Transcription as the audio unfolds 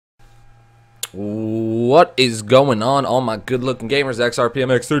What is going on, all my good-looking gamers?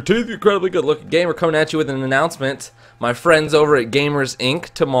 XRPMX13, the incredibly good-looking gamer, coming at you with an announcement. My friends over at Gamers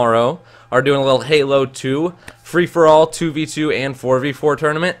Inc. tomorrow are doing a little Halo 2 free-for-all 2v2 and 4v4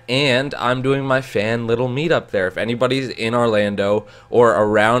 tournament, and I'm doing my fan little meetup there. If anybody's in Orlando or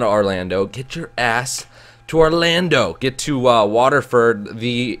around Orlando, get your ass to Orlando. Get to Waterford.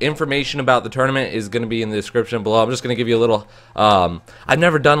 The information about the tournament is going to be in the description below. I'm just going to give you a little I've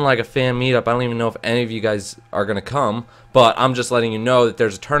never done like a fan meetup. I don't even know if any of you guys are going to come, but I'm just letting you know that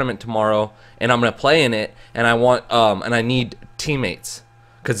there's a tournament tomorrow and I'm going to play in it, and I want and I need teammates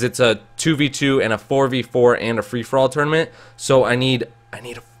because it's a 2v2 and a 4v4 and a free-for-all tournament. So I need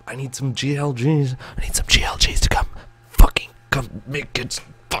some GLGs. I need some GLGs to come make it.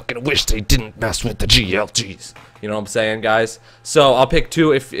 Fucking wish they didn't mess with the GLGs. You know what I'm saying, guys? So I'll pick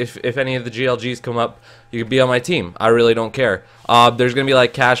two. If any of the GLGs come up, you can be on my team. I really don't care. There's gonna be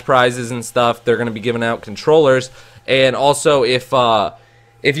like cash prizes and stuff. They're gonna be giving out controllers, and also if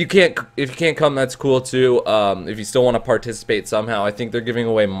you can't come, that's cool too. If you still want to participate somehow, I think they're giving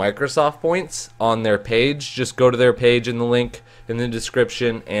away Microsoft points on their page. Just go to their page in the link in the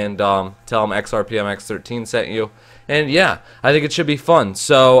description and tell them XRPMX13 sent you. And yeah, I think it should be fun.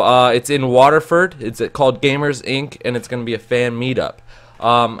 So it's in Waterford. It's called Gamers Inc. and it's going to be a fan meetup.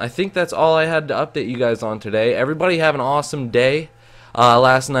 I think that's all I had to update you guys on today. Everybody have an awesome day.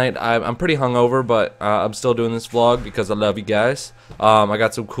 Last night I'm pretty hungover, but I'm still doing this vlog because I love you guys. I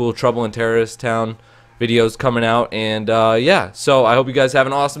got some cool Trouble in Terrorist Town videos coming out, and yeah, so I hope you guys have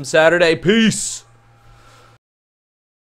an awesome Saturday. Peace.